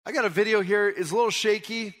I got a video here. It's a little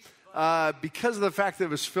shaky because of the fact that it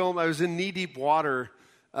was filmed. I was in knee-deep water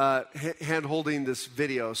hand-holding this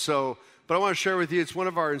video. But I want to share with you, it's one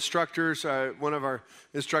of our instructors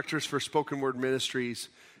for Spoken Word Ministries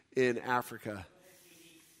in Africa.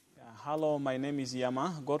 Hello, my name is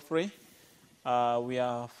Yama Godfrey. We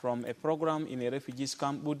are from a program in a refugees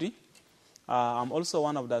camp, Budi. I'm also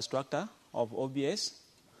one of the instructors of OBS,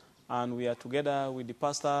 and we are together with the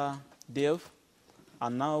pastor Dave.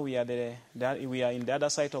 And now we are in the other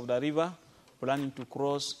side of the river, planning to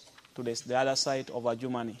cross to the other side of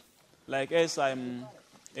Adjumani. Like us, I'm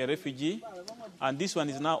a refugee, and this one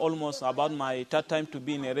is now almost about my third time to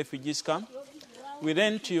be in a refugees camp. We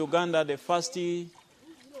went to Uganda the first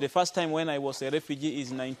time when I was a refugee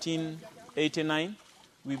is 1989.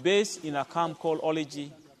 We based in a camp called Oleji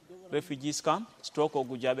Refugees Camp, Stroke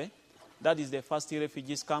Ogujabe. That is the first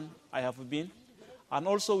refugees camp I have been. And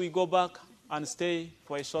also we go back and stay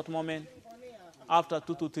for a short moment. After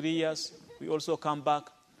 2 to 3 years, we also come back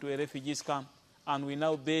to a refugees camp. And we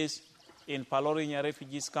now based in Palorinya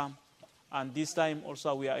Refugees Camp. And this time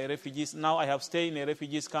also we are a refugees. Now I have stayed in a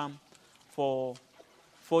refugees camp for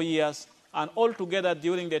 4 years. And altogether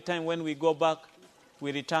during the time when we go back,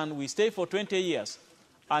 we return, we stay for 20 years.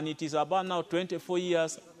 And it is about now 24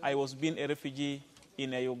 years I was being a refugee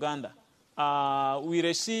in Uganda. We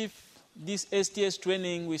received this STS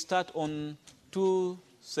training, we start on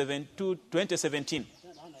 2017.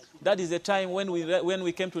 That is the time when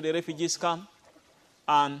we came to the refugees camp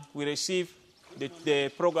and we received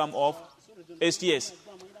the program of STS.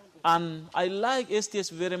 And I like STS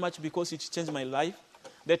very much because it changed my life.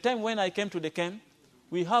 The time when I came to the camp,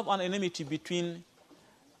 we have an enmity between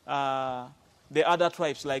the other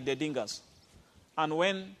tribes like the Dingas. And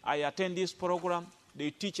when I attend this program, they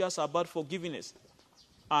teach us about forgiveness.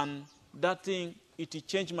 And that thing, it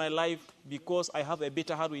changed my life because I have a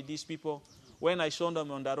better heart with these people. When I saw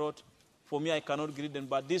them on the road, for me, I cannot greet them.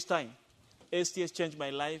 But this time, STS changed my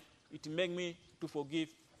life. It made me to forgive.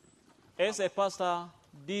 As a pastor,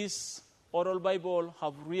 this oral Bible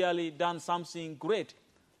have really done something great.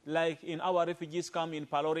 Like in our refugees camp in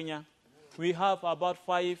Palorinya, we have about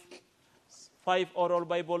five oral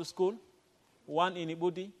Bible school. One in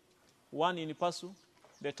Ibudi, one in Ipasu.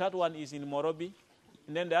 The third one is in Morobi.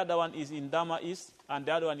 And then the other one is in Dama East, and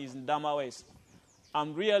the other one is in Dama West.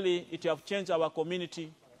 And really, it have changed our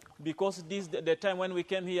community because the time when we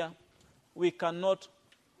came here, we cannot,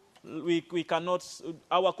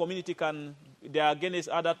 our community they are against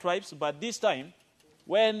other tribes. But this time,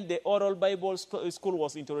 when the oral Bible school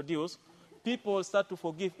was introduced, people start to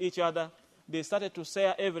forgive each other. They started to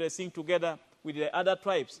share everything together with the other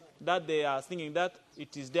tribes that they are thinking that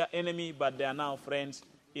it is their enemy, but they are now friends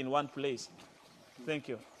in one place. Thank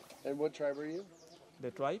you. And what tribe are you?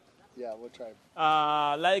 The tribe? Yeah, what tribe?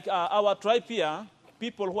 Our tribe here,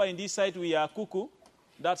 people who are in this side, we are Kuku.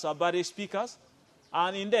 That's our Bari speakers.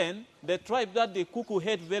 And then the tribe that the Kuku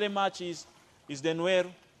hate very much is the Nuer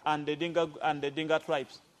and the Dinga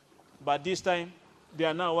tribes. But this time, they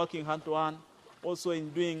are now working hand to hand, also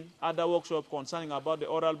in doing other workshops concerning about the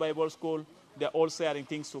oral Bible school. They're all sharing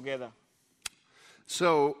things together.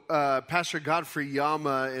 So, Pastor Godfrey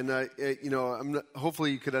Yama, and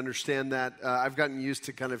hopefully you could understand that. I've gotten used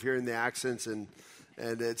to kind of hearing the accents, and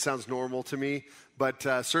it sounds normal to me. But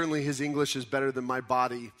certainly his English is better than my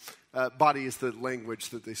body. Body is the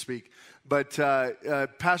language that they speak. But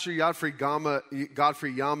Pastor Godfrey Yama,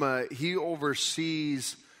 he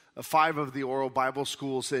oversees 5 of the oral Bible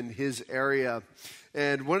schools in his area.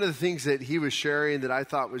 And one of the things that he was sharing that I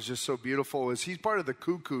thought was just so beautiful was he's part of the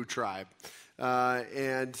Kuku tribe.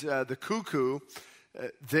 The Kuku,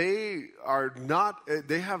 they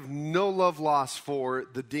have no love lost for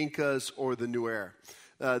the Dinkas or the Nuer.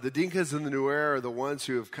 The Dinkas and the Nuer are the ones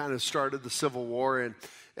who have kind of started the Civil War. And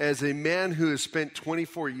as a man who has spent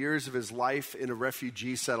 24 years of his life in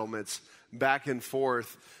refugee settlements back and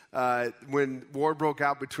forth, when war broke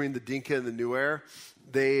out between the Dinka and the Nuer,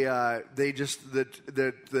 the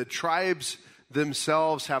tribes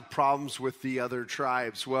themselves have problems with the other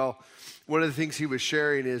tribes. Well, one of the things he was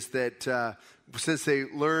sharing is that since they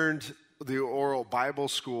learned the oral Bible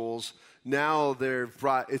schools, now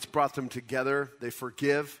it's brought them together. They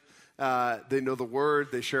forgive. They know the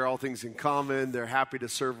word. They share all things in common. They're happy to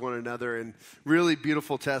serve one another. And really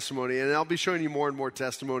beautiful testimony. And I'll be showing you more and more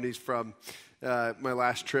testimonies from my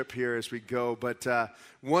last trip here as we go. But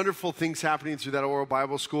wonderful things happening through that oral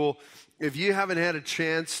Bible school. If you haven't had a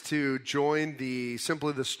chance to join the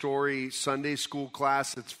Simply the Story Sunday school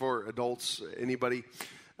class, it's for adults, anybody.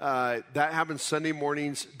 That happens Sunday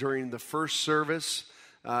mornings during the first service.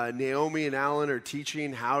 Naomi and Alan are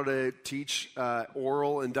teaching how to teach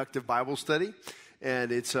oral inductive Bible study.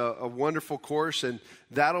 And it's a wonderful course, and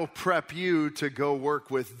that'll prep you to go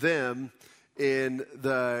work with them in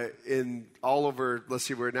all over. Let's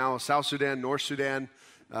see, we're now South Sudan, North Sudan,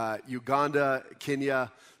 Uganda,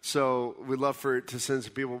 Kenya. So we'd love to send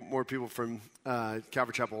more people from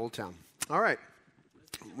Calvary Chapel Old Town. All right.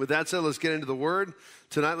 With that said, let's get into the Word.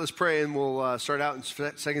 Tonight, let's pray, and we'll start out in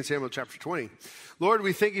 2 Samuel chapter 20. Lord,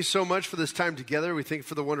 we thank you so much for this time together. We thank you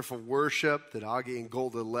for the wonderful worship that Augie and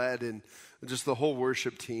Golda led, and just the whole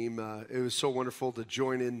worship team. It was so wonderful to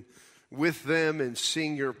join in with them and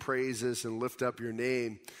sing your praises and lift up your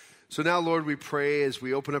name. So now, Lord, we pray as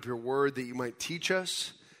we open up your word that you might teach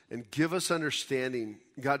us and give us understanding.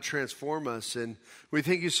 God, transform us. And we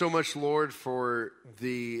thank you so much, Lord, for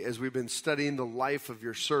as we've been studying the life of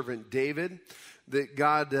your servant David, that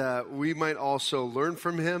God, we might also learn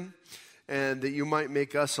from him, and that you might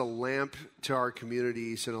make us a lamp to our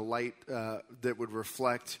communities and a light that would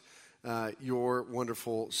reflect your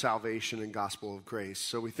wonderful salvation and gospel of grace.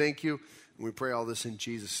 So we thank you, and we pray all this in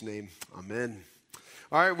Jesus' name. Amen.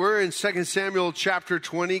 All right, we're in 2 Samuel chapter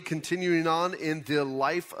 20, continuing on in the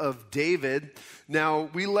life of David. Now,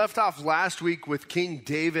 we left off last week with King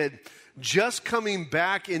David just coming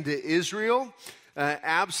back into Israel.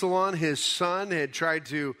 Absalom, his son, had tried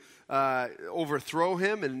to overthrow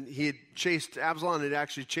him, and Absalom had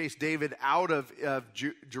actually chased David out of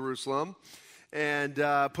Jerusalem and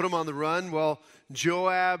put him on the run. Well,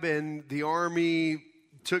 Joab and the army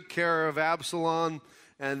took care of Absalom,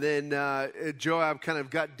 and then Joab kind of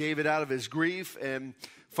got David out of his grief, and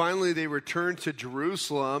finally they returned to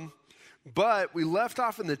Jerusalem. But we left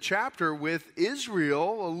off in the chapter with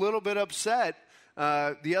Israel a little bit upset,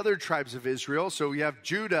 the other tribes of Israel. So we have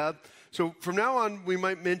Judah. So from now on, we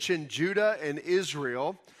might mention Judah and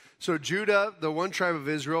Israel. So Judah, the one tribe of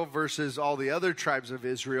Israel, versus all the other tribes of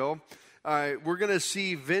Israel. We're going to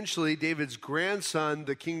see eventually David's grandson,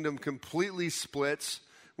 the kingdom completely splits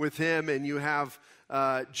with him, and you have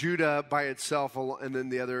Judah by itself, and then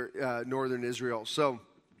the other northern Israel. So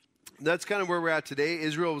that's kind of where we're at today.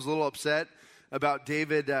 Israel was a little upset about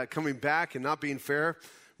David coming back and not being fair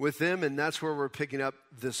with them, and that's where we're picking up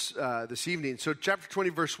this evening. So chapter 20,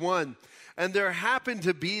 verse 1, and there happened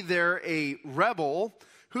to be there a rebel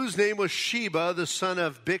whose name was Sheba, the son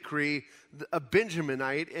of Bichri, a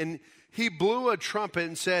Benjaminite, and he blew a trumpet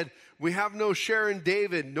and said, "We have no share in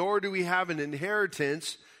David, nor do we have an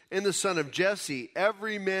inheritance in the son of Jesse.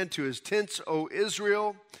 Every man to his tents, O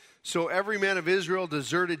Israel." So every man of Israel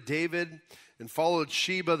deserted David and followed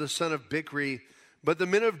Sheba, the son of Bichri. But the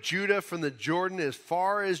men of Judah from the Jordan as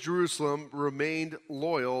far as Jerusalem remained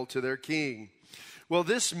loyal to their king. Well,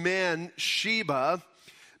 this man, Sheba,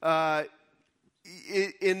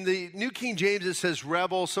 in the New King James, it says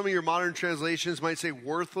rebel. Some of your modern translations might say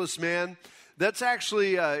worthless man. That's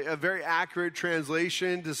actually a very accurate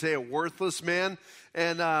translation to say a worthless man.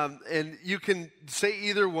 And you can say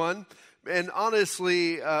either one. And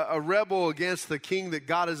honestly, a rebel against the king that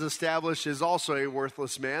God has established is also a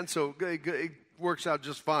worthless man. So it works out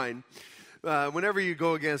just fine. Whenever you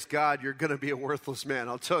go against God, you're going to be a worthless man.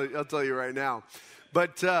 I'll tell you right now.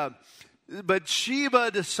 But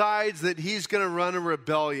Sheba decides that he's going to run a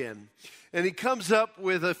rebellion. And he comes up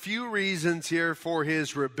with a few reasons here for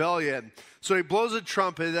his rebellion. So he blows a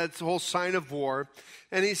trumpet, that's the whole sign of war.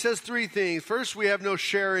 And he says three things. First, we have no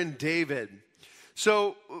share in David.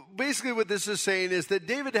 So basically what this is saying is that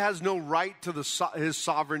David has no right to his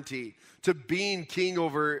sovereignty, to being king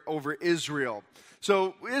over Israel.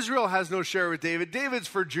 So Israel has no share with David. David's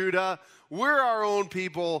for Judah. We're our own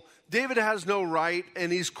people. David has no right,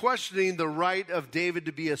 and he's questioning the right of David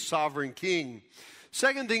to be a sovereign king.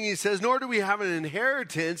 Second thing he says, nor do we have an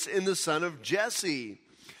inheritance in the son of Jesse.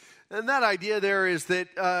 And that idea there is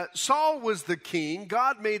that Saul was the king.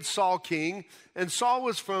 God made Saul king, and Saul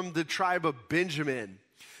was from the tribe of Benjamin.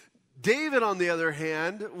 David, on the other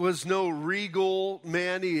hand, was no regal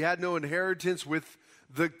man. He had no inheritance with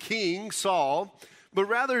the king, Saul, but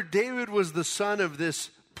rather David was the son of this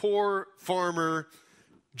poor farmer,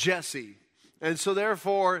 Jesse. And so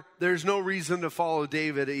therefore, there's no reason to follow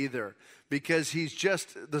David either, because he's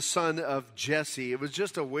just the son of Jesse. It was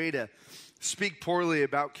just a way to speak poorly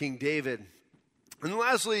about King David. And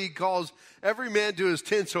lastly, he calls every man to his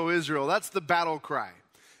tents, O Israel. That's the battle cry.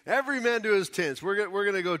 Every man to his tents. We're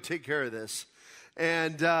going to go take care of this.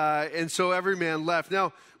 And so every man left.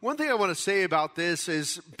 Now, one thing I want to say about this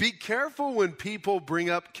is be careful when people bring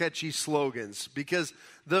up catchy slogans, because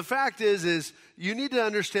the fact is you need to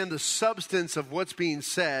understand the substance of what's being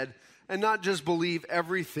said and not just believe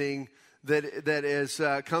everything that is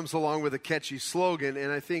comes along with a catchy slogan.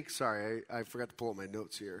 And I think, sorry, I forgot to pull up my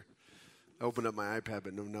notes here. I opened up my iPad,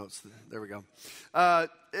 but no notes. There we go.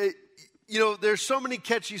 There's so many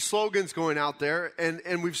catchy slogans going out there,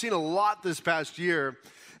 and we've seen a lot this past year.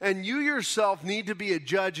 And you yourself need to be a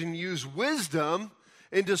judge and use wisdom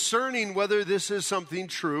in discerning whether this is something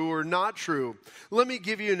true or not true. Let me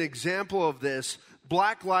give you an example of this.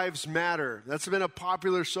 Black Lives Matter. That's been a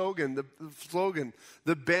popular slogan.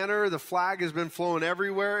 The banner, the flag has been flown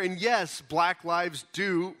everywhere. And yes, black lives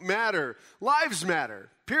do matter. Lives matter,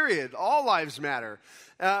 period. All lives matter.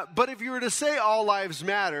 But if you were to say all lives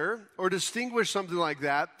matter or distinguish something like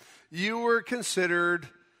that, you were considered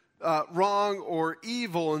wrong or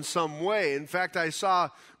evil in some way. In fact, I saw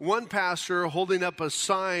one pastor holding up a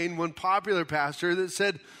sign, one popular pastor, that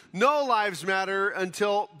said, "No lives matter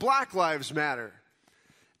until black lives matter."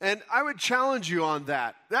 And I would challenge you on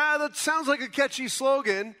that. That sounds like a catchy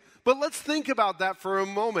slogan, but let's think about that for a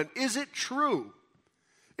moment. Is it true?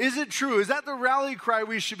 Is it true? Is that the rally cry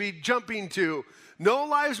we should be jumping to? No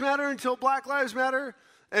lives matter until black lives matter?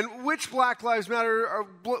 And which black lives matter, or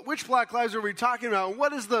which black lives are we talking about?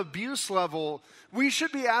 What is the abuse level? We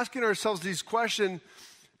should be asking ourselves these questions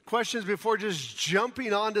before just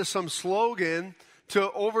jumping onto some slogan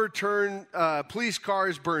to overturn police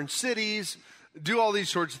cars, burn cities, do all these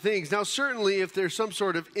sorts of things. Now, certainly, if there's some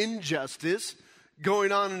sort of injustice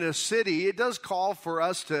going on in a city, it does call for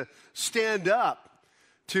us to stand up,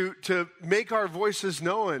 to make our voices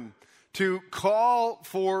known, to call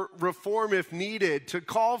for reform if needed, to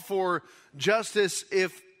call for justice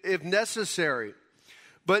if necessary.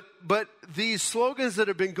 But these slogans that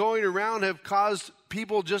have been going around have caused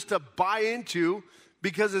people just to buy into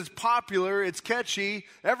because it's popular, it's catchy,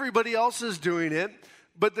 everybody else is doing it.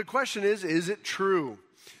 But the question is it true?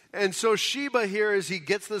 And so Sheba here, as he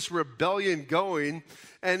gets this rebellion going,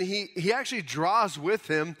 and he actually draws with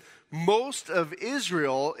him most of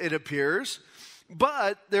Israel, it appears.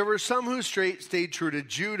 But there were some who stayed true to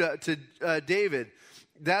Judah, to David.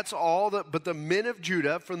 That's all. But the men of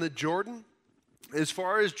Judah from the Jordan, as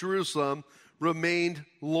far as Jerusalem, remained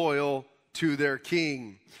loyal to their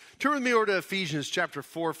king. Turn with me over to Ephesians chapter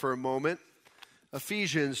 4 for a moment.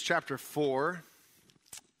 Ephesians chapter 4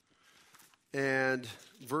 and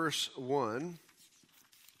verse 1.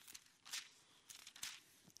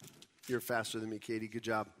 You're faster than me, Katie. Good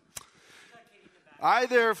job. I,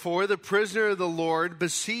 therefore, the prisoner of the Lord,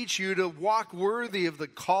 beseech you to walk worthy of the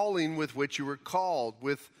calling with which you were called,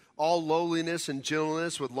 with all lowliness and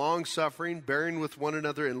gentleness, with long-suffering, bearing with one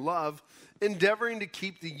another in love, endeavoring to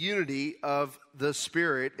keep the unity of the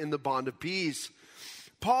Spirit in the bond of peace.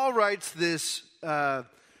 Paul writes this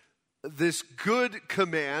good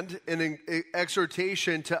command and an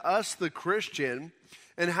exhortation to us, the Christian,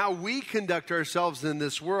 and how we conduct ourselves in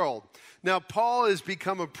this world. Now, Paul has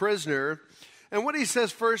become a prisoner. And what he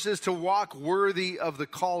says first is to walk worthy of the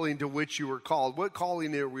calling to which you were called. What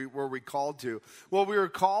calling were we called to? Well, we were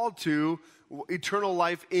called to eternal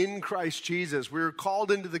life in Christ Jesus. We were called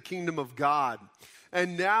into the kingdom of God.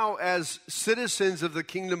 And now, as citizens of the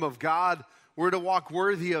kingdom of God, we're to walk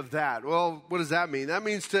worthy of that. Well, what does that mean? That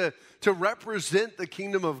means to represent the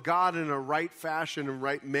kingdom of God in a right fashion and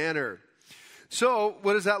right manner. So,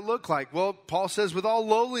 what does that look like? Well, Paul says, with all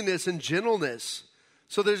lowliness and gentleness.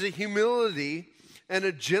 So there's a humility and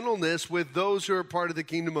a gentleness with those who are part of the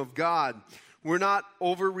kingdom of God. We're not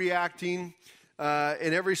overreacting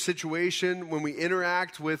in every situation when we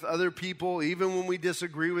interact with other people, even when we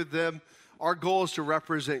disagree with them. Our goal is to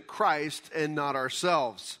represent Christ and not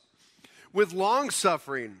ourselves. With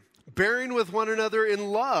long-suffering, bearing with one another in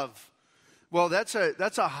love. Well, that's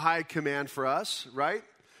a high command for us, right?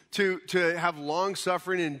 To have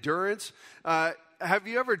long-suffering endurance. Have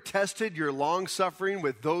you ever tested your long-suffering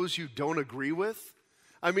with those you don't agree with?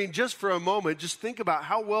 I mean, just for a moment, just think about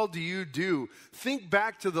how well do you do. Think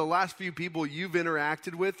back to the last few people you've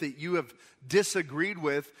interacted with that you have disagreed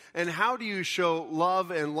with, and how do you show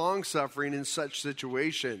love and long-suffering in such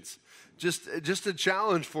situations? Just a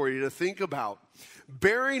challenge for you to think about.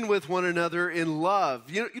 Bearing with one another in love.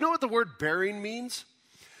 You know what the word bearing means?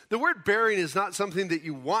 The word bearing is not something that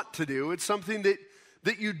you want to do. It's something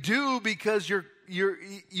that you do because you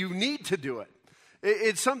need to do it.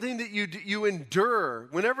 It's something that you endure.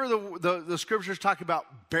 Whenever the scriptures talk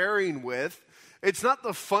about bearing with, it's not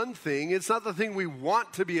the fun thing. It's not the thing we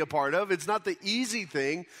want to be a part of. It's not the easy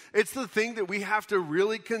thing. It's the thing that we have to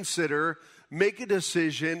really consider, make a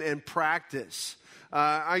decision, and practice.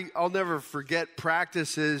 I'll never forget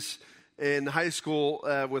practices in high school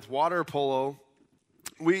with water polo.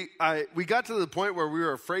 We got to the point where we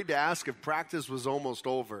were afraid to ask if practice was almost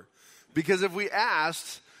over. Because if we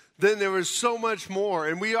asked, then there was so much more.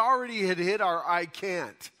 And we already had hit our I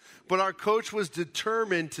can't. But our coach was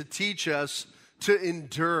determined to teach us to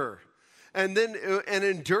endure. And then an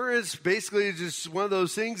endurance basically is just one of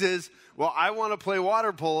those things is, well, I want to play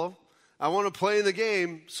water polo. I want to play in the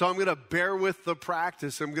game, so I'm going to bear with the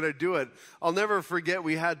practice. I'm going to do it. I'll never forget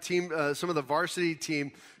we had some of the varsity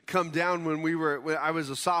team come down when I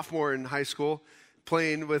was a sophomore in high school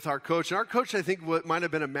playing with our coach. And our coach, I think, might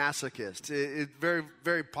have been a masochist. Very,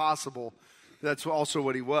 very possible that's also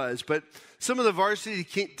what he was. But some of the varsity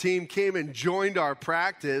team came and joined our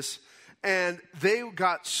practice, and they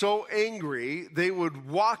got so angry they would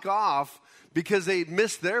walk off because they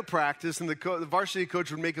missed their practice, and the varsity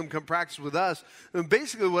coach would make them come practice with us. And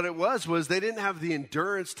basically what it was they didn't have the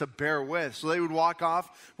endurance to bear with. So they would walk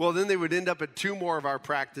off. Well, then they would end up at 2 more of our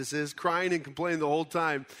practices, crying and complaining the whole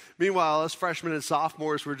time. Meanwhile, us freshmen and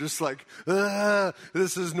sophomores were just like,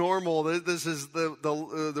 this is normal. This is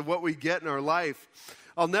the what we get in our life.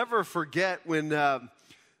 I'll never forget when the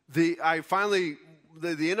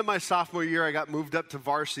end of my sophomore year, I got moved up to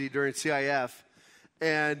varsity during CIF.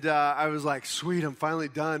 And I was like, sweet, I'm finally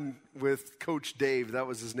done with Coach Dave. That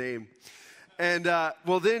was his name. And,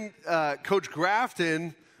 then Coach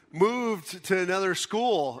Grafton moved to another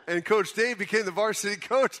school, and Coach Dave became the varsity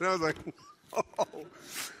coach. And I was like, oh.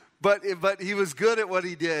 But he was good at what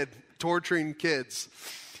he did, torturing kids.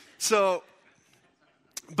 So,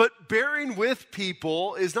 but bearing with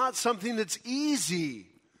people is not something that's easy.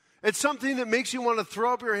 It's something that makes you want to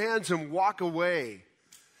throw up your hands and walk away.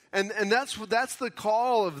 And that's the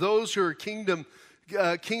call of those who are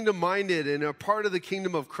kingdom-minded and are part of the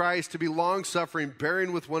kingdom of Christ, to be long-suffering,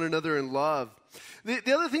 bearing with one another in love.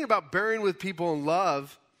 The other thing about bearing with people in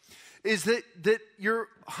love is that you're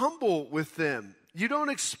humble with them. You don't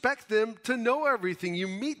expect them to know everything. You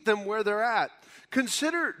meet them where they're at.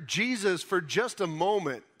 Consider Jesus for just a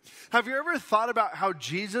moment. Have you ever thought about how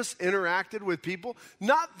Jesus interacted with people?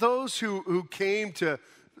 Not those who came to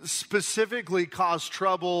specifically cause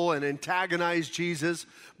trouble and antagonize Jesus,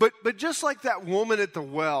 but just like that woman at the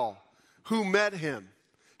well who met him,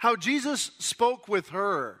 how Jesus spoke with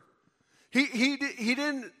her. He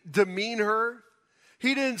didn't demean her.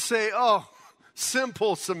 He didn't say, oh,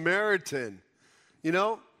 simple Samaritan, you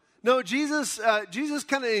know? No, Jesus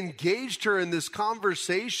kind of engaged her in this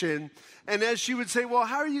conversation, and as she would say, well,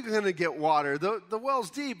 how are you going to get water? The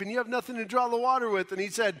well's deep, and you have nothing to draw the water with. And he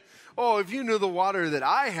said, oh, if you knew the water that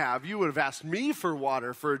I have, you would have asked me for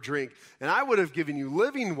water for a drink, and I would have given you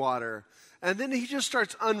living water. And then he just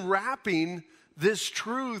starts unwrapping this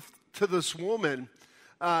truth to this woman.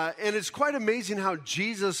 And it's quite amazing how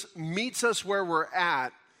Jesus meets us where we're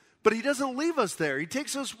at, but he doesn't leave us there. He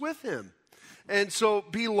takes us with him. And so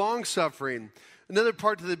be long-suffering. Another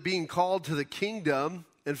part of the being called to the kingdom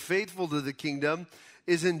and faithful to the kingdom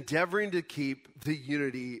is endeavoring to keep the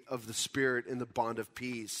unity of the Spirit in the bond of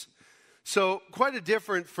peace. So quite a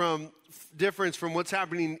difference from what's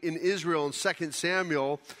happening in Israel in 2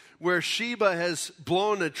 Samuel, where Sheba has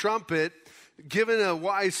blown a trumpet, given a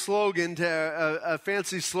wise slogan a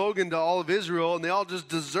fancy slogan to all of Israel, and they all just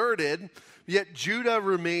deserted. Yet Judah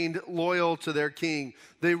remained loyal to their king.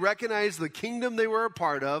 They recognized the kingdom they were a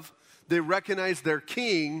part of. They recognized their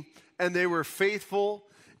king, and they were faithful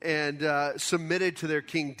and submitted to their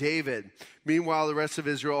king David. Meanwhile, the rest of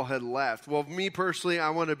Israel had left. Well, me personally, I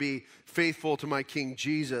want to be faithful to my king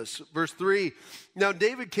Jesus. Verse 3, now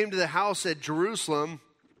David came to the house at Jerusalem,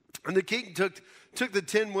 and the king took the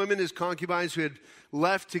 10 women, his concubines, who had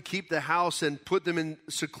left to keep the house, and put them in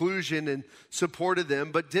seclusion and supported them,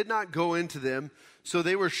 but did not go into them. So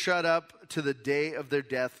they were shut up to the day of their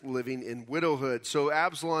death, living in widowhood. So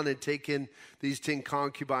Absalom had taken these 10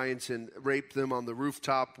 concubines and raped them on the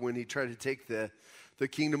rooftop when he tried to take the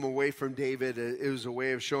kingdom away from David. It was a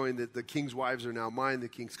way of showing that the king's wives are now mine, the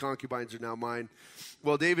king's concubines are now mine.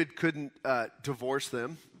 Well, David couldn't divorce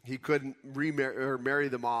them. He couldn't marry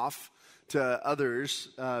them off to others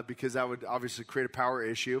because that would obviously create a power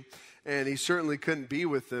issue. And he certainly couldn't be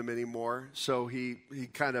with them anymore. So he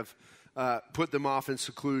kind of put them off in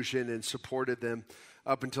seclusion and supported them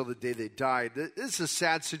up until the day they died. This is a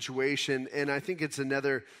sad situation, and I think it's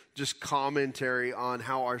another just commentary on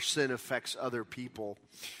how our sin affects other people.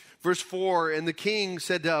 Verse 4, and the king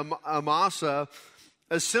said to Amasa,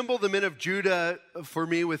 assemble the men of Judah for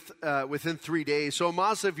me within 3 days. So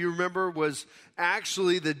Amasa, if you remember, was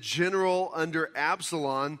actually the general under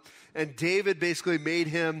Absalom, and David basically made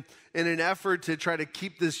him, in an effort to try to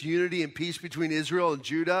keep this unity and peace between Israel and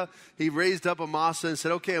Judah, he raised up Amasa and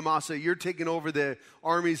said, okay, Amasa, you're taking over the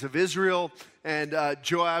armies of Israel, and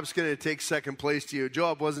Joab's going to take second place to you.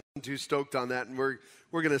 Joab wasn't too stoked on that, and we're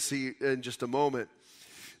going to see in just a moment.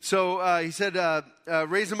 So he said,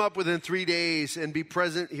 raise him up within 3 days and be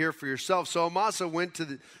present here for yourself. So Amasa went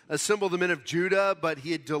to assemble the men of Judah, but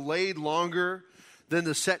he had delayed longer than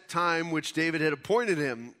the set time which David had appointed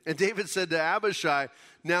him. And David said to Abishai,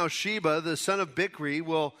 now Sheba, the son of Bichri,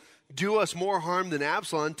 will do us more harm than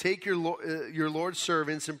Absalom. Take your Lord's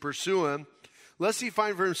servants and pursue him, lest he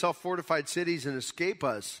find for himself fortified cities and escape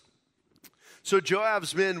us. So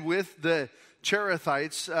Joab's men with the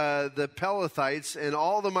Cherethites, the Pelethites, and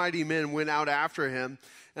all the mighty men went out after him,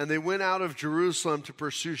 and they went out of Jerusalem to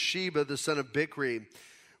pursue Sheba, the son of Bichri.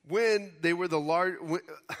 When they were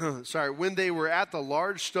when they were at the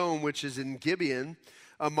large stone which is in Gibeon,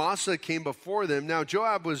 Amasa came before them. Now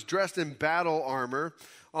Joab was dressed in battle armor.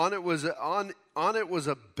 On it was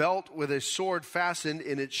a belt with a sword fastened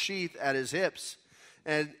in its sheath at his hips.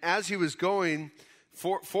 And as he was going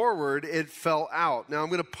forward, it fell out. Now I'm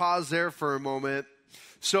going to pause there for a moment.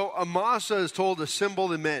 So Amasa is told to assemble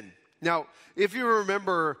the men. Now, if you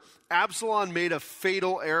remember, Absalom made a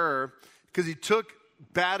fatal error because he took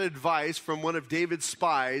bad advice from one of David's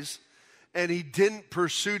spies, and he didn't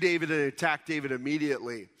pursue David and attack David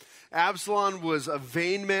immediately. Absalom was a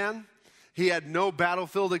vain man. He had no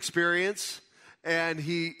battlefield experience, and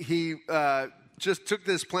he just took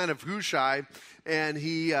this plan of Hushai, and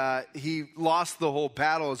he lost the whole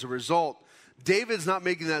battle as a result. David's not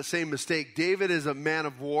making that same mistake. David is a man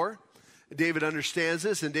of war. David understands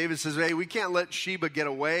this, and David says, hey, we can't let Sheba get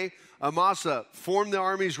away. Amasa, form the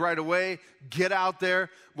armies right away. Get out there.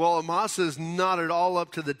 Well, Amasa is not at all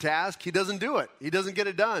up to the task. He doesn't do it. He doesn't get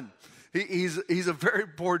it done. He's a very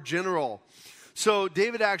poor general. So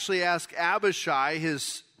David actually asked Abishai,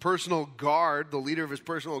 his personal guard, the leader of his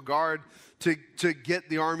personal guard, to get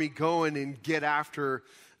the army going and get after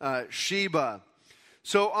Sheba.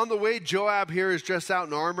 So on the way, Joab here is dressed out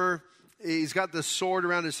in armor. He's got the sword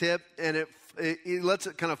around his hip, and he lets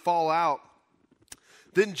it kind of fall out.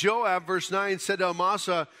 Then Joab, verse 9, said to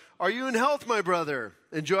Amasa, are you in health, my brother?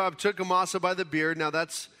 And Joab took Amasa by the beard. Now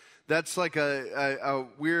that's like a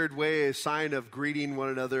weird way, a sign of greeting one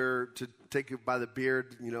another, to take it by the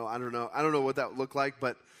beard. You know, I don't know what that would look like,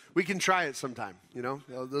 but we can try it sometime. You know,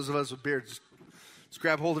 those of us with beards, just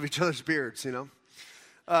grab hold of each other's beards. You know,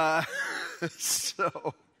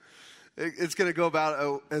 so it's going to go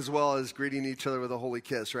about as well as greeting each other with a holy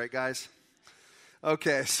kiss, right, guys?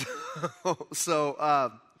 Okay,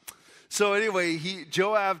 so anyway,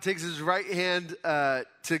 Joab takes his right hand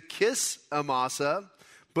to kiss Amasa,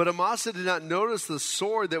 but Amasa did not notice the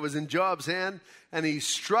sword that was in Joab's hand, and he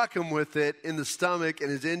struck him with it in the stomach,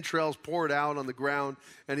 and his entrails poured out on the ground,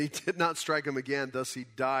 and he did not strike him again, thus he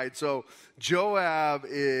died. So Joab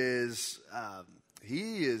is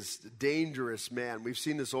he is a dangerous man. We've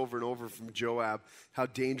seen this over and over from Joab, how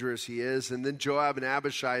dangerous he is. And then Joab and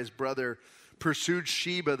Abishai, his brother, pursued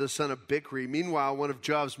Sheba, the son of Bichri. Meanwhile, one of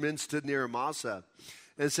Joab's men stood near Amasa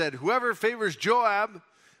and said, whoever favors Joab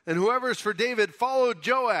and whoever is for David, follow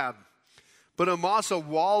Joab. But Amasa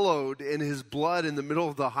wallowed in his blood in the middle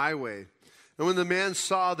of the highway. And when the man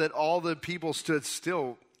saw that all the people stood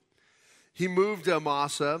still, he moved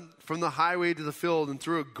Amasa from the highway to the field and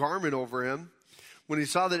threw a garment over him. When he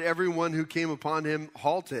saw that everyone who came upon him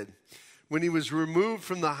halted. When he was removed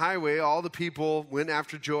from the highway, all the people went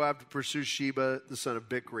after Joab to pursue Sheba, the son of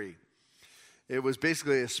Bichri. It was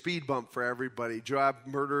basically a speed bump for everybody. Joab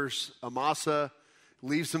murders Amasa,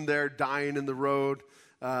 leaves him there dying in the road.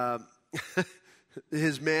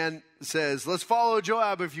 His man says, let's follow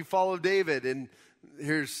Joab if you follow David. And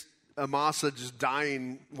here's Amasa just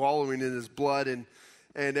dying, wallowing in his blood. And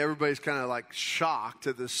everybody's kind of like shocked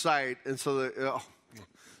at the sight. And so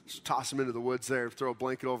just toss him into the woods there, throw a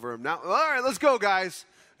blanket over him. Now, all right, let's go, guys.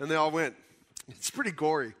 And they all went. It's pretty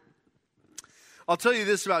gory. I'll tell you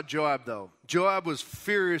this about Joab, though. Joab was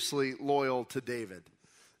furiously loyal to David.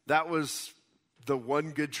 That was the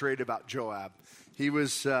one good trait about Joab. He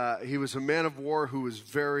was a man of war who was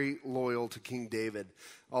very loyal to King David,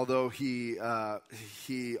 although he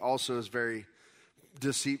also is very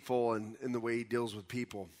deceitful in the way he deals with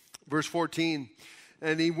people. Verse 14,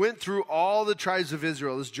 and he went through all the tribes of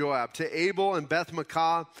Israel, this is Joab, to Abel and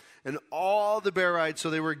Beth-Makkah and all the Berites. So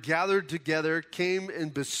they were gathered together, came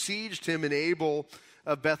and besieged him in Abel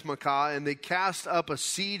of Beth-Makkah, and they cast up a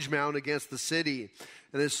siege mound against the city.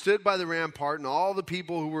 And it stood by the rampart, and all the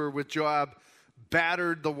people who were with Joab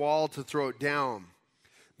battered the wall to throw it down.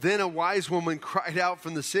 Then a wise woman cried out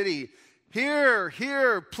from the city,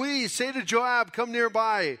 Here, please say to Joab, come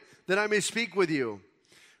nearby, that I may speak with you.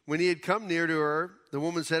 When he had come near to her, the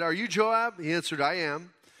woman said, Are you Joab? He answered, I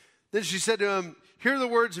am. Then she said to him, Hear the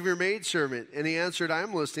words of your maidservant. And he answered, I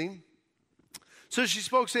am listening. So she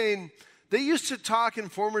spoke, saying, They used to talk in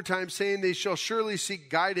former times, saying they shall surely seek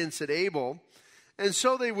guidance at Abel. And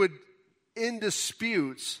so they would end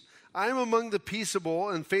disputes. I am among the peaceable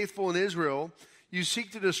and faithful in Israel. You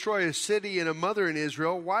seek to destroy a city and a mother in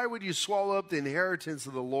Israel. Why would you swallow up the inheritance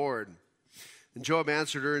of the Lord? And Joab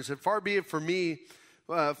answered her and said, far be it from me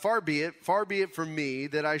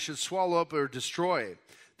that I should swallow up or destroy.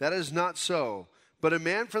 That is not so. But a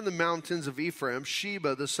man from the mountains of Ephraim,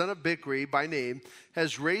 Sheba, the son of Bichri by name,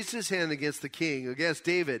 has raised his hand against the king, against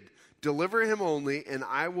David. Deliver him only, and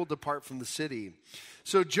I will depart from the city.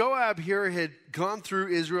 So Joab here had gone through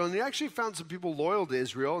Israel, and he actually found some people loyal to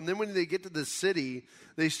Israel. And then when they get to the city,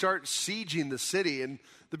 they start sieging the city. And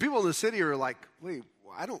the people in the city are like, wait,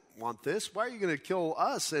 I don't want this. Why are you going to kill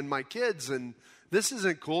us and my kids? And this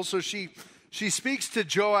isn't cool. So she speaks to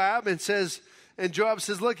Joab and says, and Joab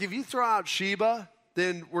says, look, if you throw out Sheba,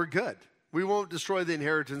 then we're good. We won't destroy the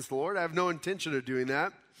inheritance of the Lord. I have no intention of doing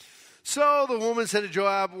that. So the woman said to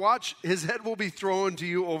Joab, watch, his head will be thrown to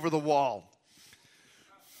you over the wall.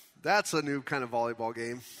 That's a new kind of volleyball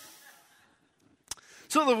game.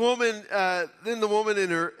 So the woman,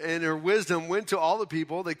 in her wisdom went to all the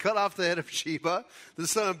people. They cut off the head of Sheba, the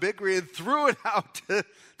son of Bichri, and threw it out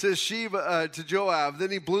to Joab.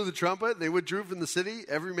 Then he blew the trumpet, and they withdrew from the city,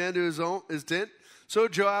 every man to his tent. So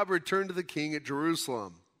Joab returned to the king at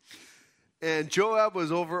Jerusalem. And Joab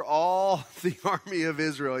was over all the army of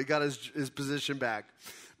Israel. He got his position back.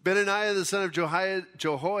 Benaiah, the son of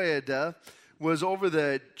Jehoiada, was over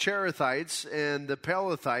the Cherethites and the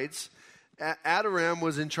Pelethites. Adoram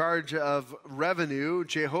was in charge of revenue.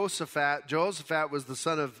 Jehoshaphat was the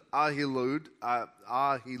son of Ahilud.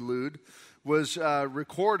 Ahilud was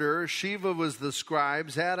recorder. Sheva was the scribe.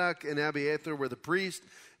 Zadok and Abiathar were the priest.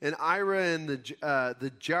 And Ira and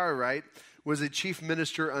the Jairite was a chief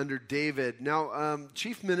minister under David. Now,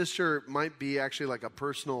 chief minister might be actually like a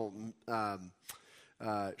personal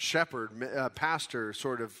shepherd, pastor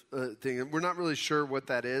sort of thing. And we're not really sure what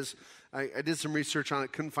that is. I did some research on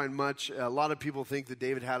it, couldn't find much. A lot of people think that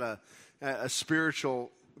David had a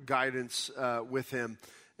spiritual guidance with him,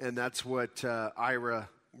 and that's what Ira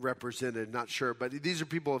represented. Not sure, but these are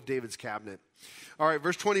people of David's cabinet. All right,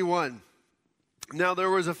 verse 21. Now there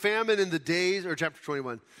was a famine in the days, or chapter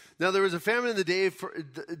 21. Now there was a famine in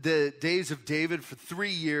the days of David for 3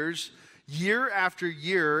 years, year after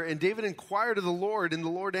year, and David inquired of the Lord, and the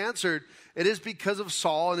Lord answered, it is because of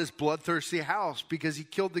Saul and his bloodthirsty house, because he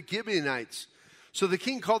killed the Gibeonites. So the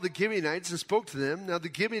king called the Gibeonites and spoke to them. Now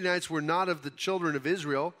the Gibeonites were not of the children of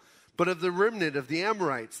Israel, but of the remnant of the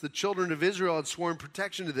Amorites. The children of Israel had sworn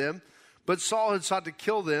protection to them, but Saul had sought to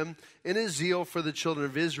kill them in his zeal for the children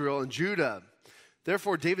of Israel and Judah.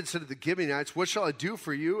 Therefore David said to the Gibeonites, what shall I do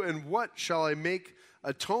for you, and what shall I make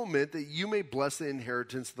atonement that you may bless the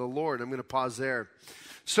inheritance of the Lord? I'm going to pause there.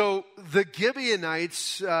 So the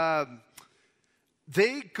Gibeonites,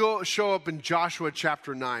 they show up in Joshua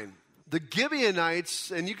chapter 9. The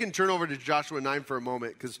Gibeonites, and you can turn over to Joshua 9 for a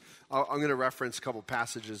moment because I'm going to reference a couple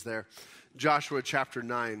passages there. Joshua chapter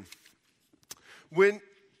 9. When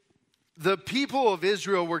the people of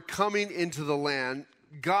Israel were coming into the land,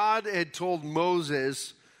 God had told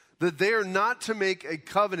Moses that they are not to make a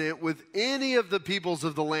covenant with any of the peoples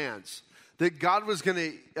of the lands. That God was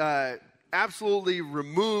going to absolutely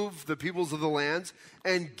remove the peoples of the lands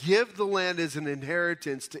and give the land as an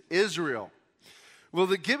inheritance to Israel. Well,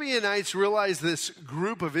 the Gibeonites realized this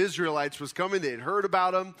group of Israelites was coming. They'd heard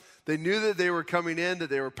about them. They knew that they were coming in, that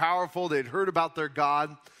they were powerful. They'd heard about their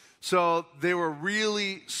God. So they were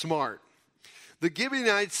really smart. The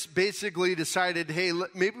Gibeonites basically decided, hey,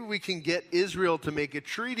 maybe we can get Israel to make a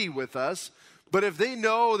treaty with us, but if they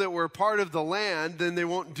know that we're part of the land, then they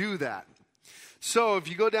won't do that. So if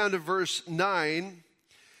you go down to verse 9,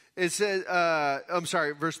 it says,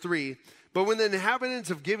 verse 3. But when the inhabitants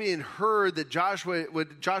of Gibeon heard that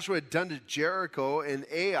what Joshua had done to Jericho and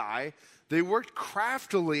Ai, they worked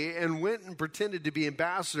craftily and went and pretended to be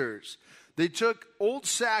ambassadors. They took old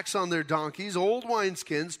sacks on their donkeys, old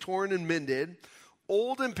wineskins torn and mended,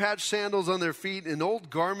 old and patched sandals on their feet, and old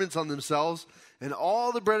garments on themselves, and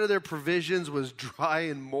all the bread of their provisions was dry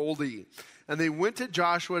and moldy. And they went to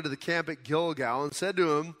Joshua to the camp at Gilgal and said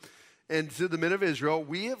to him and to the men of Israel,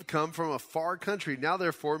 we have come from a far country. Now,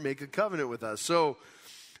 therefore, make a covenant with us. So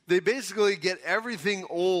they basically get everything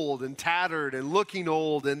old and tattered and looking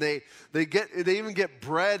old, and they even get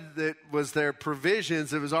bread that was their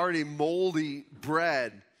provisions. It was already moldy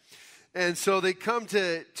bread. And so they come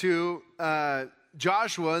to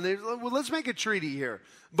Joshua, and they well, let's make a treaty here.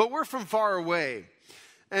 But we're from far away.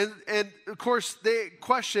 And of course, they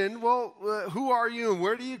question, well, who are you and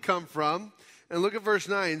where do you come from? And look at verse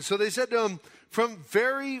 9. So they said to him, from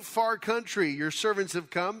very far country your servants have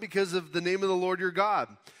come because of the name of the Lord your God.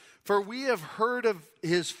 For we have heard of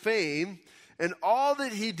his fame and all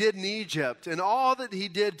that he did in Egypt and all that he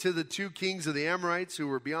did to the two kings of the Amorites who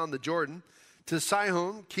were beyond the Jordan, to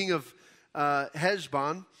Sihon, king of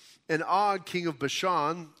Heshbon, and Og, king of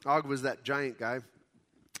Bashan. Og was that giant guy,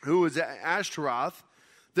 who was at Ashtaroth.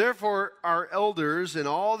 Therefore our elders and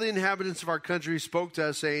all the inhabitants of our country spoke to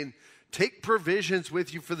us, saying, take provisions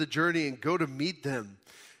with you for the journey and go to meet them.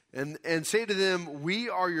 And say to them, we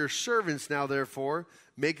are your servants now, therefore,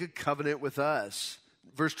 make a covenant with us.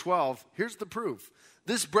 Verse 12, here's the proof.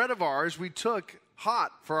 This bread of ours we took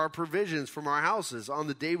hot for our provisions from our houses on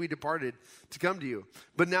the day we departed to come to you.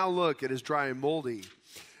 But now look, it is dry and moldy.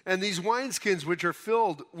 And these wineskins which are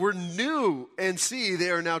filled were new, and see,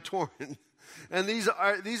 they are now torn. And these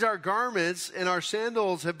are garments, and our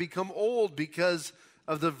sandals have become old because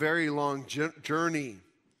of the very long journey.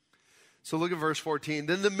 So look at verse 14.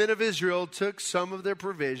 Then the men of Israel took some of their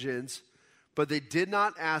provisions, but they did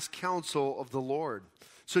not ask counsel of the Lord.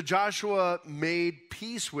 So Joshua made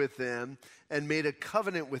peace with them and made a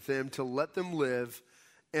covenant with them to let them live,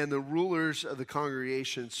 and the rulers of the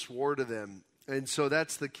congregation swore to them. And so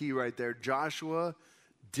that's the key right there. Joshua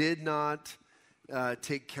did not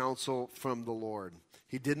take counsel from the Lord.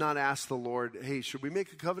 He did not ask the Lord, hey, should we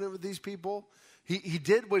make a covenant with these people? He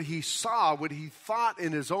did what he saw, what he thought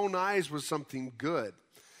in his own eyes was something good.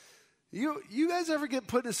 You guys ever get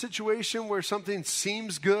put in a situation where something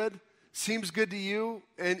seems good to you,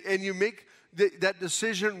 and you make that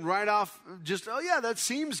decision right off, just, oh yeah, that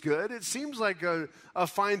seems good. It seems like a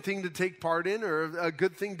fine thing to take part in or a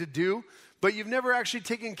good thing to do, but you've never actually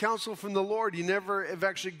taken counsel from the Lord. You never have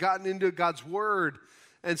actually gotten into God's word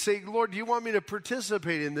and say, Lord, do you want me to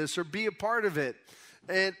participate in this or be a part of it?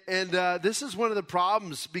 And this is one of the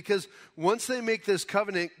problems, because once they make this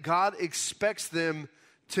covenant, God expects them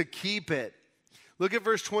to keep it. Look at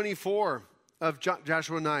verse 24 of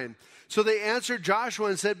Joshua 9. So they answered Joshua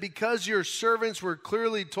and said, because your servants were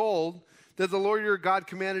clearly told that the Lord your God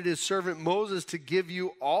commanded his servant Moses to give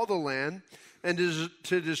you all the land and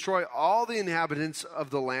to destroy all the inhabitants of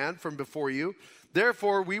the land from before you,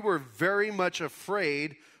 therefore we were very much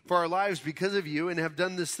afraid for our lives because of you and have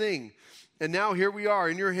done this thing. And now here we are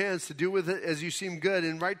in your hands to do with it as you seem good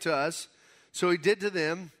and right to us. So he did to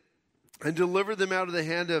them and delivered them out of the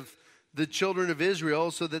hand of the children of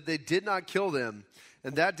Israel so that they did not kill them.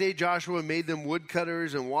 And that day Joshua made them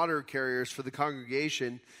woodcutters and water carriers for the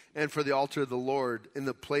congregation and for the altar of the Lord in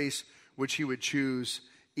the place which he would choose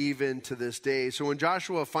even to this day. So when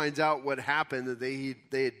Joshua finds out what happened, that they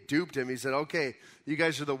had duped him, he said, okay, you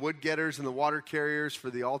guys are the wood getters and the water carriers for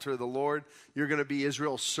the altar of the Lord. You're going to be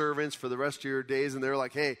Israel's servants for the rest of your days. And they're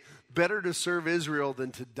like, hey, better to serve Israel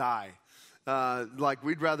than to die.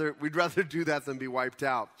 We'd rather do that than be wiped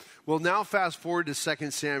out. Well, now fast forward to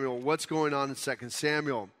 2 Samuel. What's going on in 2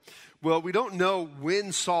 Samuel? Well, we don't know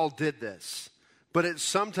when Saul did this, but at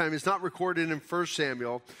some time, it's not recorded in 1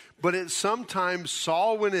 Samuel, but at some time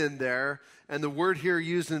Saul went in there, and the word here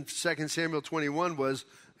used in 2 Samuel 21 was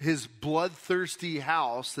his bloodthirsty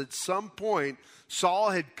house. At some point, Saul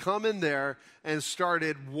had come in there and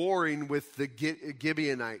started warring with the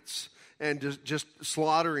Gibeonites and just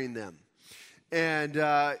slaughtering them. And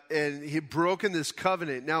he had broken this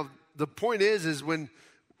covenant. Now, the point is when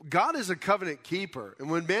God is a covenant keeper,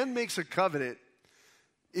 and when man makes a covenant,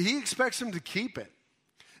 he expects him to keep it.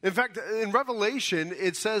 In fact, in Revelation,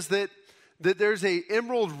 it says that there's an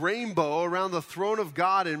emerald rainbow around the throne of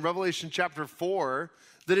God in Revelation chapter 4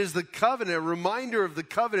 that is the covenant, a reminder of the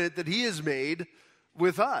covenant that he has made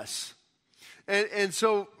with us. And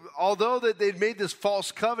so, although that they'd made this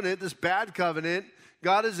false covenant, this bad covenant,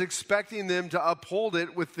 God is expecting them to uphold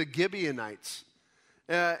it with the Gibeonites.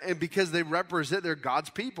 And because they're God's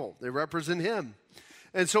people. They represent him.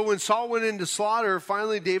 And so when Saul went into slaughter,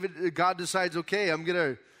 finally God decides, okay, I'm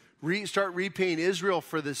going to start repaying Israel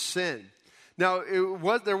for this sin. Now,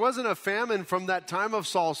 there wasn't a famine from that time of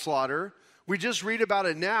Saul's slaughter. We just read about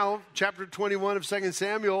it now, chapter 21 of 2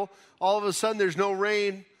 Samuel. All of a sudden, there's no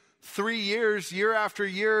rain. 3 years, year after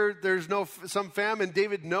year, there's some famine.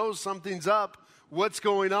 David knows something's up. What's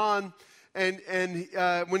going on? And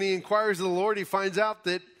when he inquires of the Lord, he finds out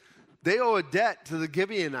that they owe a debt to the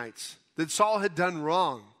Gibeonites, that Saul had done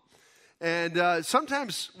wrong. And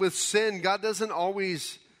sometimes with sin, God doesn't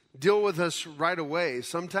always deal with us right away.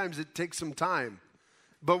 Sometimes it takes some time.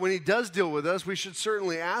 But when he does deal with us, we should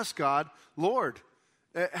certainly ask God, Lord,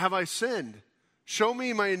 have I sinned? Show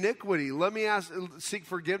me my iniquity. Let me seek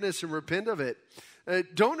forgiveness and repent of it.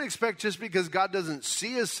 Don't expect just because God doesn't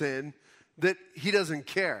see a sin that he doesn't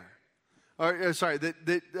care.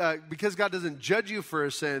 that because God doesn't judge you for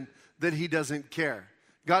a sin, that he doesn't care.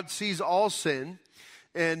 God sees all sin,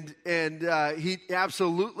 and he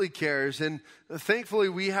absolutely cares. And thankfully,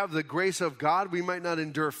 we have the grace of God. We might not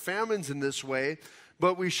endure famines in this way,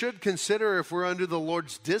 but we should consider if we're under the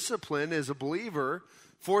Lord's discipline as a believer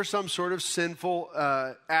for some sort of sinful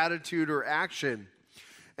attitude or action.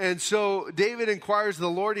 And so David inquires of the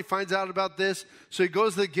Lord. He finds out about this. So he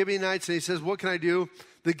goes to the Gibeonites and he says, what can I do?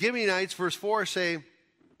 The Gibeonites, verse 4, say,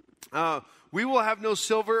 we will have no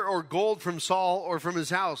silver or gold from Saul or from his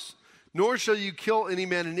house, nor shall you kill any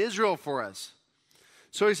man in Israel for us.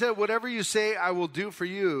 So he said, whatever you say, I will do for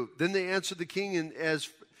you. Then they answered the king, and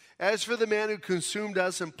as for the man who consumed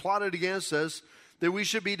us and plotted against us, that we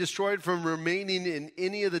should be destroyed from remaining in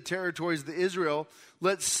any of the territories of Israel,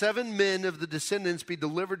 let 7 men of the descendants be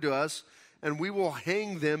delivered to us, and we will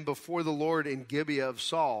hang them before the Lord in Gibeah of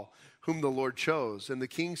Saul, whom the Lord chose. And the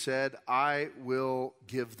king said, I will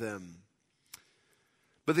give them.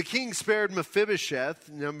 But the king spared Mephibosheth.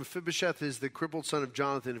 Now Mephibosheth is the crippled son of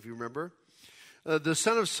Jonathan, if you remember. The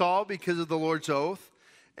son of Saul, because of the Lord's oath.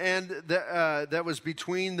 And that was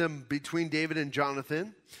between David and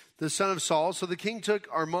Jonathan, the son of Saul. So the king took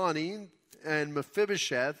Armani and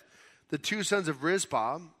Mephibosheth, the 2 sons of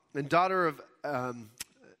Rizpah, and daughter of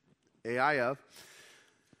Aiah,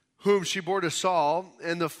 whom she bore to Saul,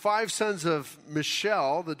 and the 5 sons of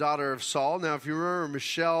Michal, the daughter of Saul. Now, if you remember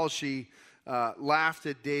Michal, she laughed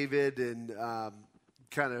at David and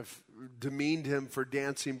kind of demeaned him for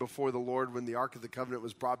dancing before the Lord when the Ark of the Covenant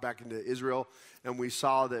was brought back into Israel. And we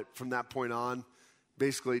saw that from that point on,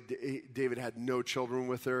 basically David had no children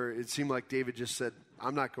with her. It seemed like David just said,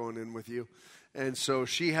 I'm not going in with you. And so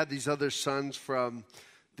she had these other sons from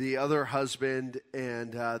the other husband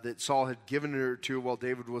and that Saul had given her to while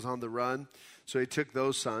David was on the run. So he took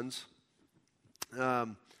those sons.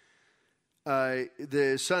 The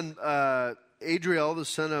son, Adriel, the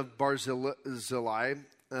son of Barzillai,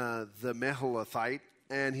 the Meholathite,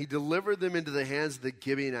 and he delivered them into the hands of the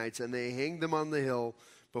Gibeonites, and they hanged them on the hill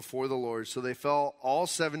before the Lord. So they fell all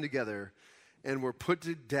 7 together and were put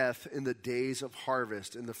to death in the days of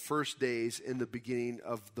harvest, in the first days in the beginning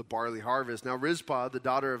of the barley harvest. Now Rizpah, the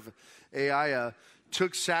daughter of Aiah,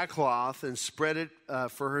 took sackcloth and spread it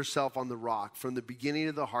for herself on the rock from the beginning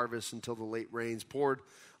of the harvest until the late rains poured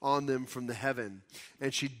on them from the heaven.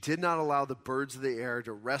 And she did not allow the birds of the air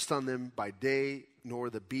to rest on them by day, nor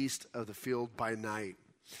the beast of the field by night.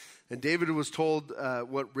 And David was told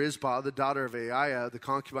what Rizpah, the daughter of Aiah, the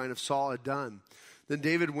concubine of Saul, had done. Then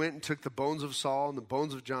David went and took the bones of Saul and the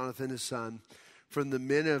bones of Jonathan his son from the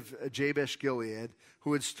men of Jabesh Gilead,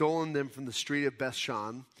 who had stolen them from the street of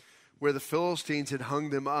Bethshan, where the Philistines had hung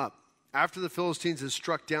them up, after the Philistines had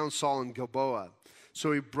struck down Saul in Gilboa.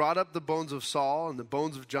 So he brought up the bones of Saul and the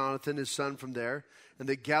bones of Jonathan his son from there, and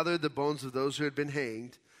they gathered the bones of those who had been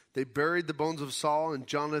hanged. They buried the bones of Saul and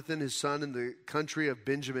Jonathan his son in the country of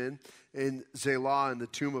Benjamin, in Zelah, in the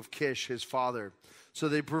tomb of Kish his father. So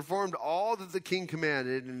they performed all that the king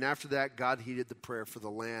commanded, and after that God heeded the prayer for the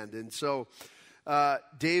land. And so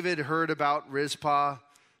David heard about Rizpah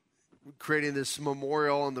creating this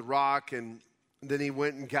memorial on the rock, and then he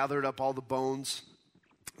went and gathered up all the bones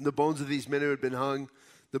of these men who had been hung,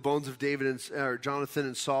 the bones of David or Jonathan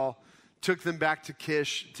and Saul, took them back to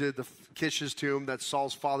Kish, to the Kish's tomb, that's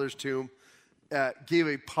Saul's father's tomb, gave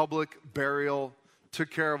a public burial, took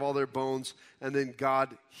care of all their bones, and then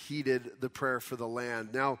God heeded the prayer for the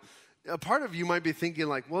land. Now, a part of you might be thinking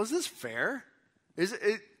like, well, is this fair? Is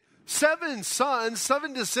it 7 sons,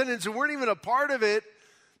 7 descendants who weren't even a part of it,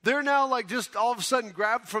 they're now like just all of a sudden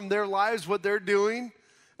grabbed from their lives what they're doing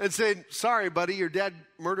and saying, sorry, buddy, your dad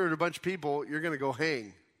murdered a bunch of people, you're going to go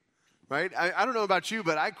hang, right? I don't know about you,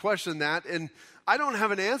 but I question that, and I don't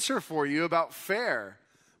have an answer for you about fair.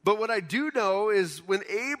 But what I do know is when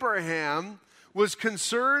Abraham was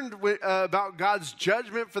concerned about God's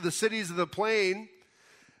judgment for the cities of the plain,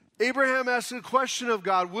 Abraham asked a question of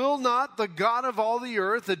God, will not the God of all the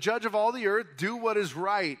earth, the judge of all the earth, do what is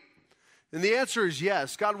right? And the answer is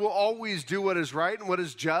yes. God will always do what is right and what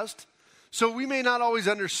is just. So we may not always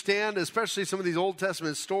understand, especially some of these Old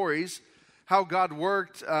Testament stories, how God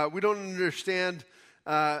worked. We don't understand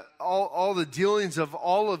all the dealings of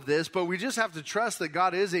all of this, but we just have to trust that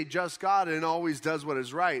God is a just God and always does what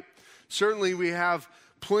is right. Certainly we have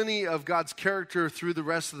plenty of God's character through the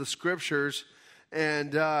rest of the scriptures,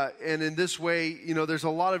 and in this way, there's a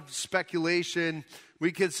lot of speculation.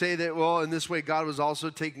 We could say that, well, in this way, God was also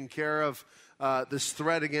taking care of this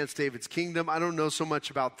threat against David's kingdom. I don't know so much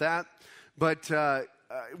about that, but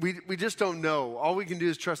we just don't know. All we can do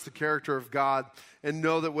is trust the character of God and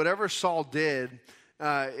know that whatever Saul did,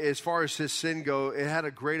 as far as his sin go, it had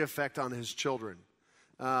a great effect on his children,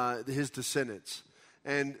 his descendants.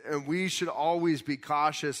 And we should always be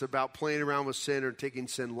cautious about playing around with sin or taking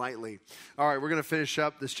sin lightly. All right, we're going to finish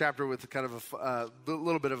up this chapter with kind of a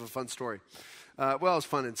little bit of a fun story. Well, it's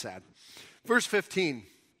fun and sad. Verse 15.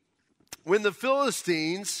 When the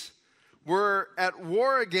Philistines were at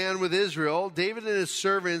war again with Israel, David and his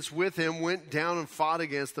servants with him went down and fought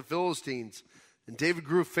against the Philistines. And David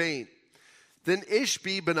grew faint. Then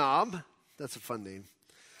Ishbi-Benob, that's a fun name,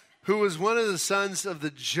 who was one of the sons of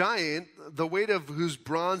the giant, the weight of whose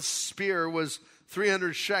bronze spear was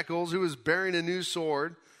 300 shekels, who was bearing a new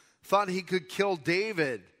sword, thought he could kill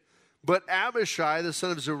David. But Abishai, the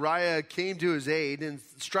son of Zeruiah, came to his aid and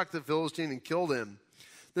struck the Philistine and killed him.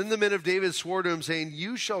 Then the men of David swore to him, saying,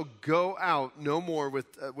 "You shall go out no more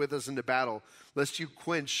with us into battle, lest you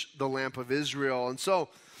quench the lamp of Israel." And so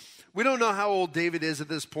we don't know how old David is at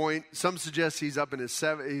this point. Some suggest he's up in his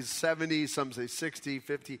 70s. Some say 60,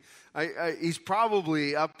 50. He's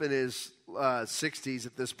probably up in his 60s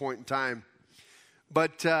at this point in time.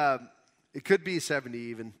 But it could be 70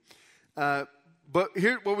 even. But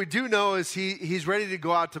here, what we do know is he's ready to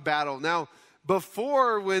go out to battle. Now,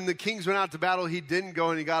 before, when the kings went out to battle, he didn't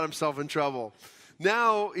go and he got himself in trouble.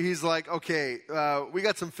 Now he's like, okay, we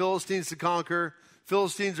got some Philistines to conquer.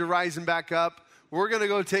 Philistines are rising back up. We're going to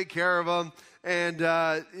go take care of them. And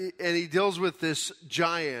he deals with this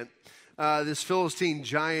giant, this Philistine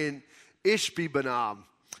giant, Ishbi-Benob.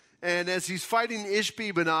 And as he's fighting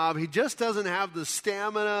Ishbi-Benob, he just doesn't have the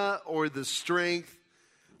stamina or the strength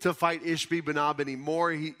to fight Ishbi-Benob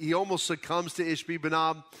anymore. He almost succumbs to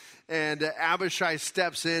Ishbi-Benob. And Abishai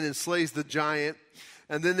steps in and slays the giant.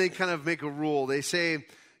 And then they kind of make a rule. They say,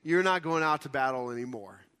 you're not going out to battle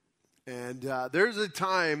anymore. And there's a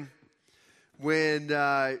time when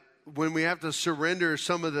we have to surrender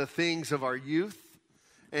some of the things of our youth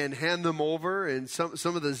and hand them over, and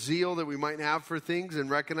some of the zeal that we might have for things, and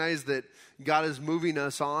recognize that God is moving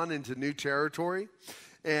us on into new territory.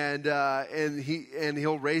 And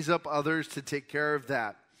he'll raise up others to take care of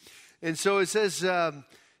that. And so it says,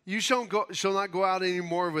 you shall not go out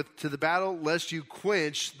anymore to the battle, lest you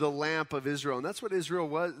quench the lamp of Israel. And that's what Israel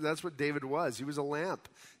was. That's what David was. He was a lamp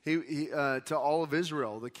to all of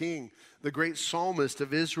Israel, the king, the great psalmist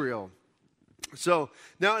of Israel. So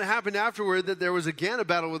now it happened afterward that there was again a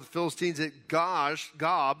battle with the Philistines at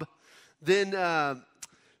Gob. Then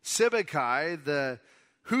Sibbecai, the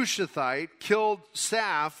Hushathite, killed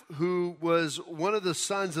Saph, who was one of the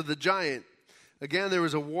sons of the giant. Again, there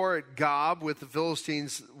was a war at Gob with the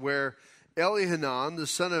Philistines where Elihanan, the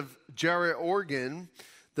son of Jerorgan,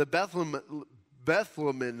 the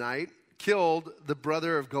Bethlehemite, killed the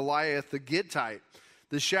brother of Goliath, the Gittite,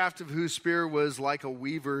 the shaft of whose spear was like a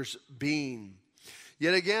weaver's beam.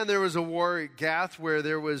 Yet again, there was a war at Gath where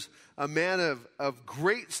there was a man of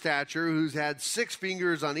great stature who had 6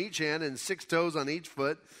 fingers on each hand and 6 toes on each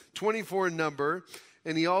foot, 24 in number,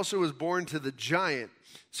 and he also was born to the giant.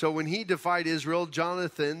 So when he defied Israel,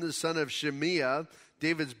 Jonathan, the son of Shimea,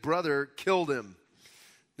 David's brother, killed him.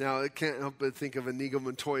 Now, I can't help but think of Inigo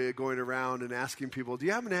Montoya going around and asking people, do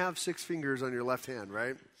you happen to have 6 fingers on your left hand,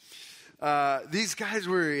 right? These guys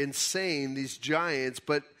were insane, these giants,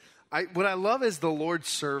 but what I love is the Lord's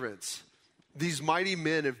servants, these mighty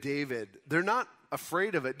men of David. They're not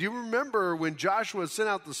afraid of it. Do you remember when Joshua sent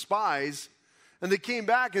out the spies and they came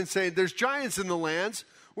back and said, there's giants in the lands.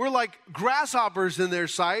 We're like grasshoppers in their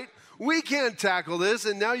sight. We can't tackle this.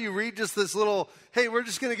 And now you read just this little, hey, we're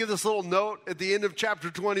just going to give this little note at the end of chapter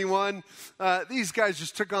 21. These guys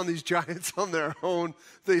just took on these giants on their own.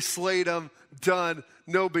 They slayed them. Done.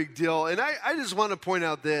 No big deal. And I just want to point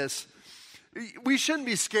out this. We shouldn't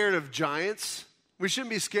be scared of giants. We shouldn't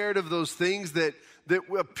be scared of those things that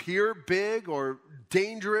appear big or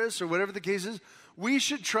dangerous or whatever the case is. We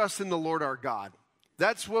should trust in the Lord our God.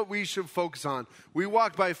 That's what we should focus on. We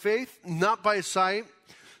walk by faith, not by sight.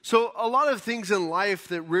 So a lot of things in life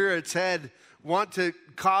that rear its head want to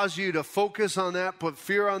cause you to focus on that, put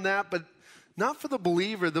fear on that, but not for the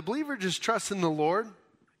believer. The believer just trusts in the Lord,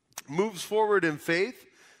 moves forward in faith,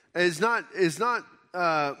 is not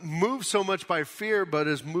moved so much by fear, but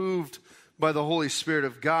is moved by the Holy Spirit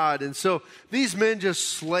of God. And so these men just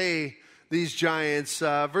slay these giants.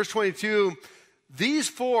 Verse 22, these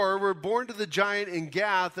 4 were born to the giant in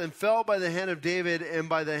Gath and fell by the hand of David and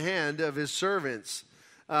by the hand of his servants.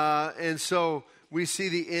 And so we see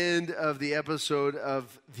the end of the episode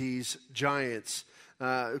of these giants.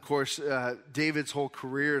 Of course, David's whole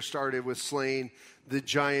career started with slaying the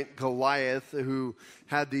giant Goliath, who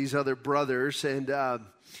had these other brothers. And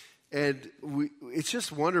And it's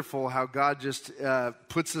just wonderful how God just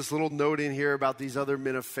puts this little note in here about these other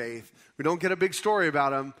men of faith. We don't get a big story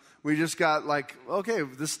about them. We just got like, okay,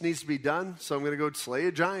 this needs to be done, so I'm going to go slay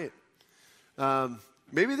a giant.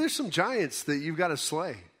 Maybe there's some giants that you've got to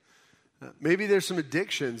slay. Maybe there's some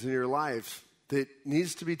addictions in your life that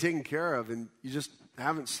needs to be taken care of, and you just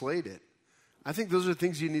haven't slayed it. I think those are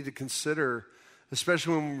things you need to consider,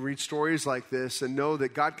 especially when we read stories like this and know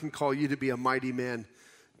that God can call you to be a mighty man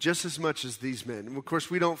just as much as these men. And of course,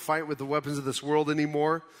 we don't fight with the weapons of this world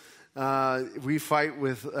anymore. We fight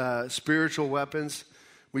with spiritual weapons.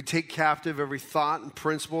 We take captive every thought and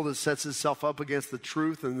principle that sets itself up against the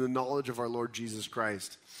truth and the knowledge of our Lord Jesus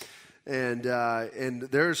Christ. And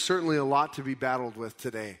there's certainly a lot to be battled with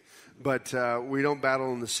today, but we don't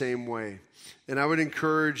battle in the same way. And I would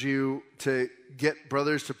encourage you to get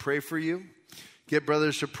brothers to pray for you, get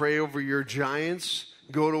brothers to pray over your giants,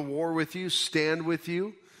 go to war with you, stand with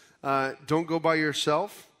you. Don't go by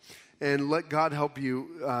yourself, and let God help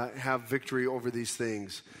you have victory over these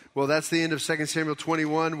things. Well, that's the end of 2 Samuel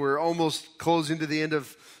 21. We're almost closing to the end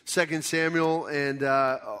of 2 Samuel, and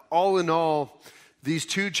all in all, these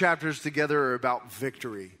two chapters together are about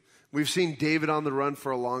victory. We've seen David on the run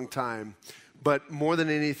for a long time, but more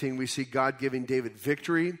than anything, we see God giving David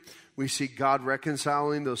victory. We see God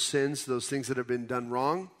reconciling those sins, those things that have been done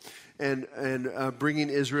wrong, and bringing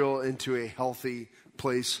Israel into a healthy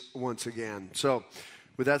place once again. So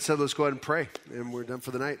with that said, let's go ahead and pray, and we're done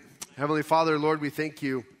for the night. Heavenly Father, Lord, we thank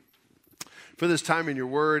you for this time in your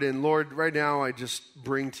word. And Lord, right now I just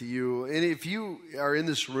bring to you, and if you are in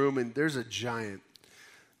this room and there's a giant,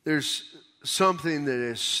 there's something that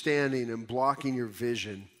is standing and blocking your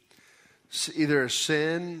vision, either a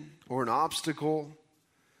sin or an obstacle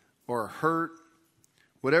or a hurt,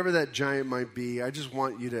 whatever that giant might be, I just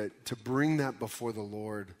want you to bring that before the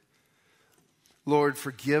Lord. Lord,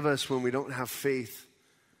 forgive us when we don't have faith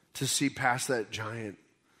to see past that giant,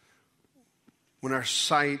 when our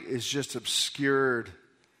sight is just obscured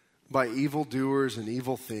by evildoers and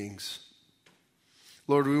evil things.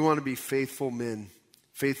 Lord, we want to be faithful men,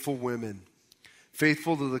 faithful women,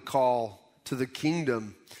 faithful to the call, to the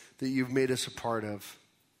kingdom that you've made us a part of.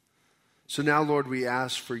 So now, Lord, we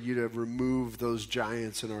ask for you to remove those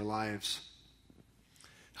giants in our lives.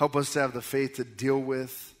 Help us to have the faith to deal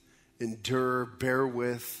with, endure, bear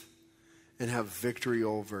with, and have victory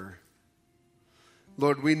over.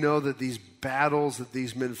 Lord, we know that these battles that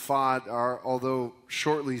these men fought are, although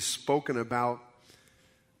shortly spoken about,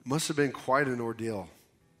 must have been quite an ordeal.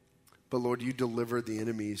 But Lord, you delivered the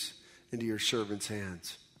enemies into your servants'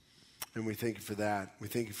 hands. And we thank you for that. We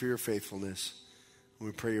thank you for your faithfulness. And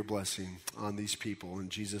we pray your blessing on these people. In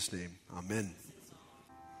Jesus' name, amen.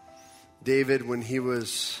 David, when he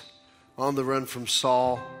was on the run from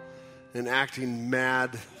Saul and acting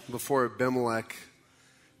mad before Abimelech,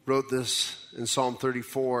 wrote this in Psalm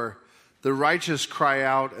 34, "The righteous cry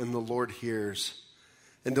out and the Lord hears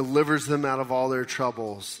and delivers them out of all their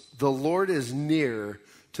troubles. The Lord is near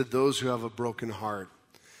to those who have a broken heart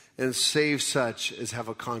and saves such as have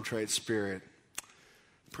a contrite spirit."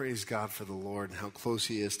 Praise God for the Lord and how close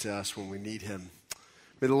he is to us when we need him.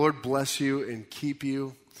 May the Lord bless you and keep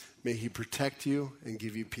you. May he protect you and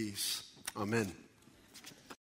give you peace. Amen.